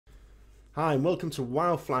Hi and welcome to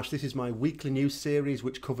WoW Flash. This is my weekly news series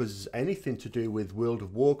which covers anything to do with World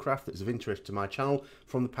of Warcraft that's of interest to my channel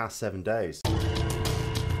from the past 7 days.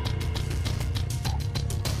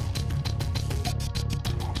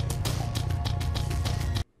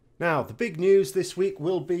 Now, the big news this week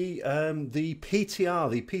will be the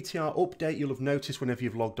PTR update. You'll have noticed whenever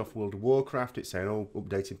you've logged off World of Warcraft, it's saying, oh,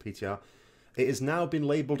 updating PTR. It has now been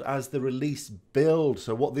labelled as the release build.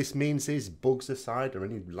 So what this means is, bugs aside or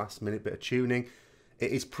any last minute bit of tuning,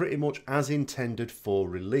 it is pretty much as intended for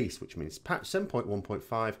release, which means patch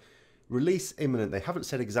 7.1.5, release imminent. They haven't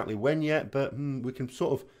said exactly when yet, but we can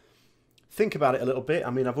sort of think about it a little bit. I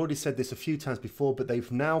mean, I've already said this a few times before, but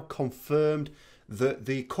they've now confirmed that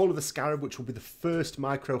the Call of the Scarab, which will be the first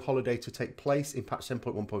micro holiday to take place in patch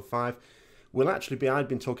 7.1.5, will actually be, I'd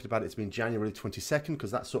been talking about it's been January 22nd,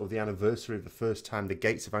 because that's sort of the anniversary of the first time the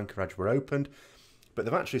gates of Anchorage were opened. But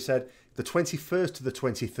they've actually said the 21st to the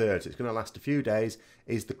 23rd, so it's going to last a few days,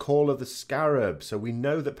 is the Call of the Scarab. So we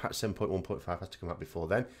know that patch 7.1.5 has to come out before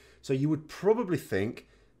then. So you would probably think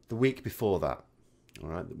the week before that, all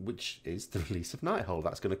right, which is the release of Nighthold.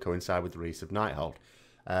 That's going to coincide with the release of Nighthold.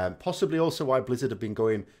 Possibly also why Blizzard have been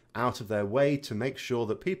going out of their way to make sure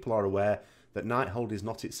that people are aware that Nighthold is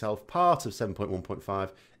not itself part of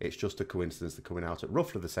 7.1.5. It's just a coincidence they're coming out at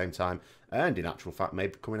roughly the same time, and in actual fact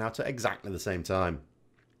maybe coming out at exactly the same time.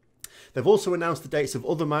 They've also announced the dates of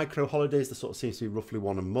other micro holidays. There sort of seems to be roughly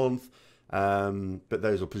one a month, but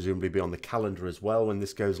those will presumably be on the calendar as well when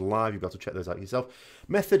this goes live. You'll be able to check those out yourself.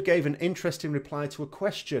 Method gave an interesting reply to a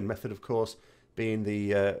question. Method, of course, being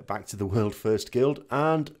the Back to the World First Guild,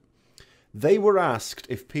 and they were asked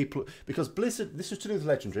if people, because Blizzard, this was to do with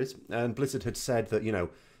legendaries, and Blizzard had said that, you know,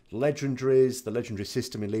 legendaries, the legendary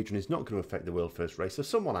system in Legion is not going to affect the World First race. So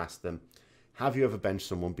someone asked them, have you ever benched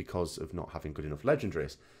someone because of not having good enough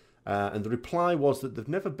legendaries? And the reply was that they've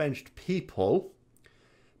never benched people,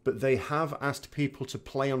 but they have asked people to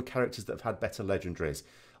play on characters that have had better legendaries.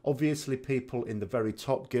 Obviously, people in the very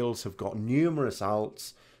top guilds have got numerous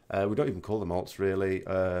alts. We don't even call them alts, really.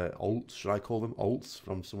 Alts, should I call them? Alts,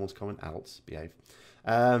 from someone's comment. Alts, behave.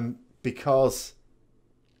 Because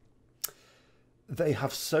they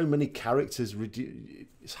have so many characters.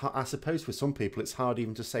 I suppose for some people it's hard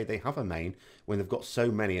even to say they have a main when they've got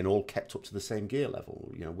so many and all kept up to the same gear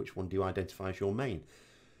level. You know, which one do you identify as your main?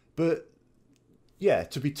 But yeah,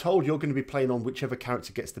 to be told you're going to be playing on whichever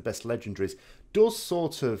character gets the best legendaries does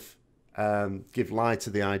sort of give lie to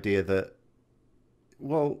the idea that,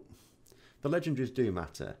 well, the legendaries do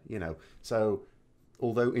matter, you know. So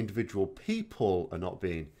although individual people are not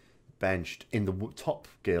being benched in the top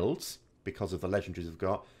guilds because of the legendaries they've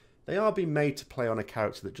got, they are being made to play on a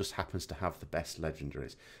character that just happens to have the best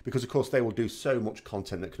legendaries. Because, of course, they will do so much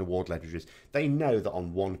content that can award legendaries. They know that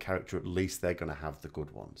on one character at least they're going to have the good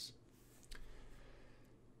ones.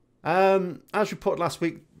 As reported last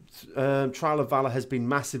week, Trial of Valor has been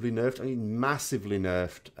massively nerfed. I mean, massively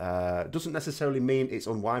nerfed. Doesn't necessarily mean it's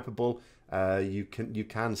unwipeable. You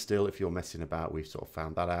can still, if you're messing about. We've sort of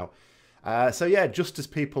found that out. So yeah, just as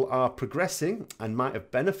people are progressing and might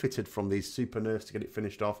have benefited from these super nerfs to get it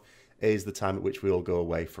finished off, is the time at which we all go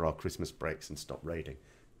away for our Christmas breaks and stop raiding.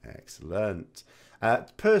 Excellent.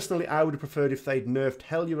 Personally, I would have preferred if they'd nerfed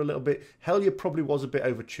Hellier a little bit. Hellier probably was a bit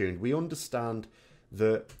overtuned. We understand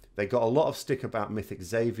that they got a lot of stick about Mythic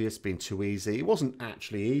Xavius being too easy. It wasn't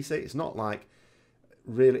actually easy. It's not like,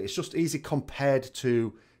 really, it's just easy compared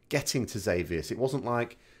to getting to Xavius. It wasn't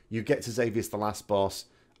like you get to Xavius, the last boss,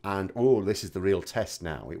 and, oh, this is the real test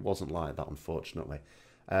now. It wasn't like that, unfortunately.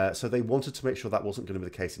 So they wanted to make sure that wasn't going to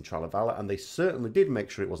be the case in Trial of Valor, and they certainly did make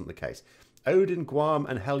sure it wasn't the case. Odin, Guam,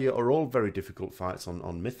 and Hellier are all very difficult fights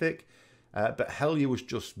on Mythic, but Hellier was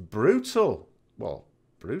just brutal. Well,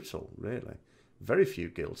 brutal, really. Very few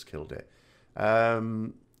guilds killed it.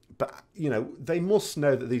 But, you know, they must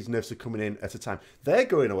know that these nerfs are coming in at a time. They're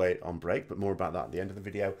going away on break, but more about that at the end of the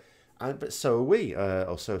video. But so are we,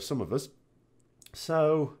 or so are some of us.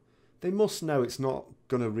 So they must know it's not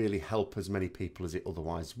going to really help as many people as it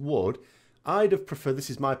otherwise would. I'd have preferred, this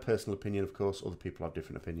is my personal opinion, of course, other people have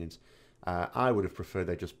different opinions. I would have preferred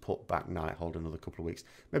they just put back Nighthold another couple of weeks.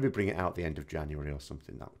 Maybe bring it out the end of January or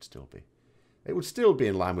something. That would still be. It would still be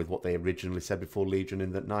in line with what they originally said before Legion,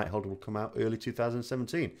 in that Nighthold will come out early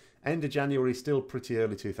 2017. End of January, still pretty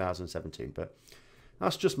early 2017, but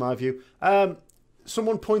that's just my view.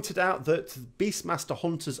 Someone pointed out that Beastmaster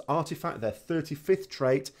Hunter's artifact, their 35th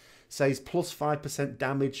trait, says plus 5%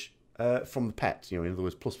 damage from the pet. You know, in other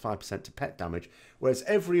words, plus 5% to pet damage, whereas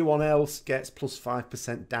everyone else gets plus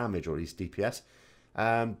 5% damage, or at least DPS.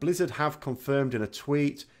 Blizzard have confirmed in a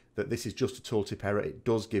tweet that this is just a tooltip error. It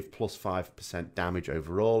does give plus 5% damage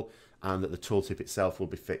overall, and that the tooltip itself will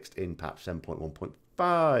be fixed in patch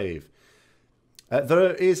 7.1.5.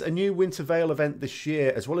 There is a new Winter Veil event this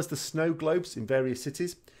year, as well as the snow globes in various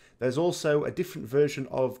cities. There's also a different version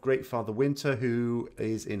of Great Father Winter, who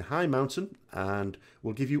is in High Mountain and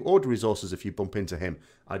will give you order resources if you bump into him.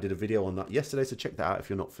 I did a video on that yesterday, so check that out if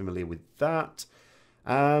you're not familiar with that.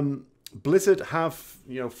 Blizzard have,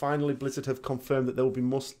 finally Blizzard have confirmed that there will be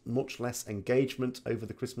much less engagement over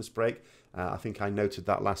the Christmas break. I think I noted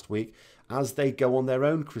that last week, as they go on their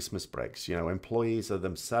own Christmas breaks. Employees are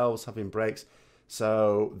themselves having breaks.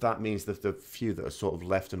 So that means that the few that are sort of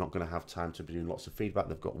left are not going to have time to be doing lots of feedback.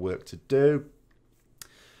 They've got work to do.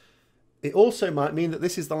 It also might mean that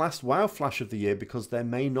this is the last WoW Flash of the year, because there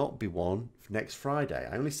may not be one next Friday.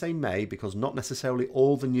 I only say may because not necessarily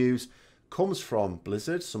all the news comes from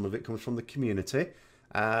Blizzard. Some of it comes from the community.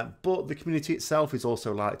 But the community itself is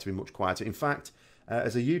also likely to be much quieter. In fact,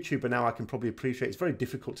 as a YouTuber now, I can probably appreciate it's very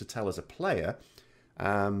difficult to tell as a player.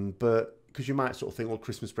 But because you might sort of think, well,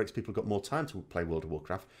 Christmas breaks, people have got more time to play World of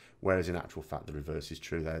Warcraft, whereas in actual fact, the reverse is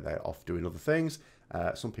true. They're off doing other things.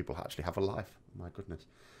 Some people actually have a life. My goodness.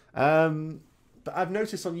 But I've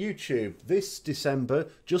noticed on YouTube this December,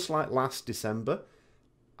 just like last December,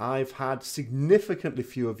 I've had significantly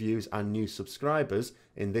fewer views and new subscribers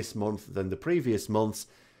in this month than the previous months.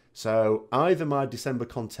 So either my December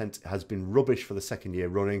content has been rubbish for the second year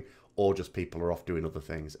running, or just people are off doing other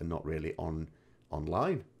things and not really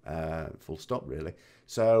online. Full stop, really.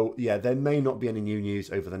 So yeah, there may not be any new news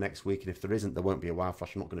over the next week, and if there isn't, there won't be a WoW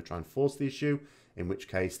Flash. I'm not going to try and force the issue, in which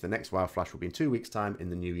case the next WoW Flash will be in 2 weeks' time, in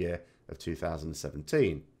the new year of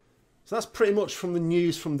 2017. So that's pretty much from the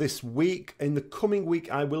news from this week. In the coming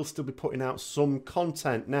week, I will still be putting out some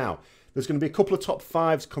content. Now, there's going to be a couple of top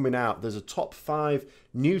 5s coming out. There's a top 5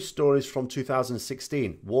 news stories from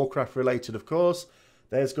 2016, Warcraft related, of course.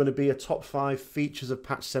 There's going to be a top 5 features of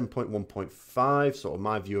patch 7.1.5, sort of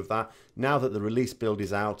my view of that. Now that the release build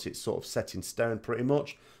is out, it's sort of set in stone pretty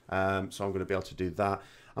much. So I'm going to be able to do that.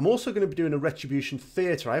 I'm also going to be doing a Retribution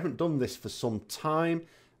Theatre. I haven't done this for some time,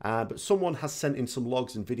 but someone has sent in some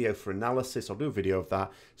logs and video for analysis. I'll do a video of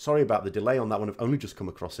that. Sorry about the delay on that one. I've only just come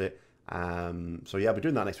across it. So yeah, I'll be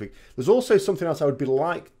doing that next week. There's also something else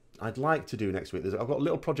I'd like to do next week. I've got a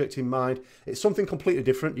little project in mind. It's something completely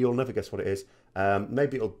different. You'll never guess what it is.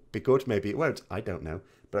 Maybe it'll be good, maybe it won't. I don't know.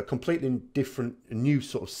 But a completely different, new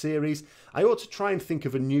sort of series. I ought to try and think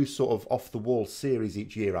of a new sort of off-the-wall series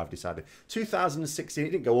each year, I've decided. 2016,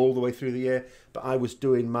 it didn't go all the way through the year, but I was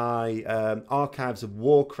doing my Archives of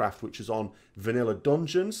Warcraft, which is on vanilla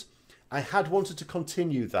dungeons. I had wanted to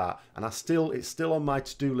continue that, and it's still on my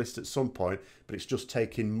to-do list at some point, but it's just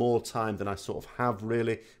taking more time than I sort of have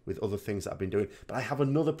really with other things that I've been doing. But I have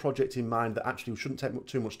another project in mind that actually shouldn't take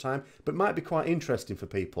too much time, but might be quite interesting for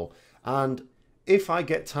people. And if I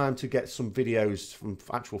get time to get some videos from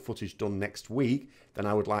actual footage done next week, then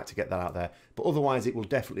I would like to get that out there. But otherwise, it will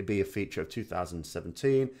definitely be a feature of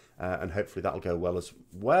 2017, and hopefully that'll go well as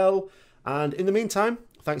well. And in the meantime,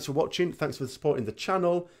 thanks for watching, thanks for supporting the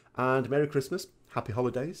channel, and Merry Christmas, Happy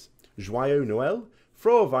Holidays, Joyeux Noël,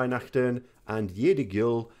 Frohe Weihnachten, and Jedig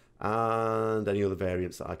Jul, and any other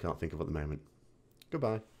variants that I can't think of at the moment.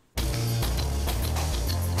 Goodbye.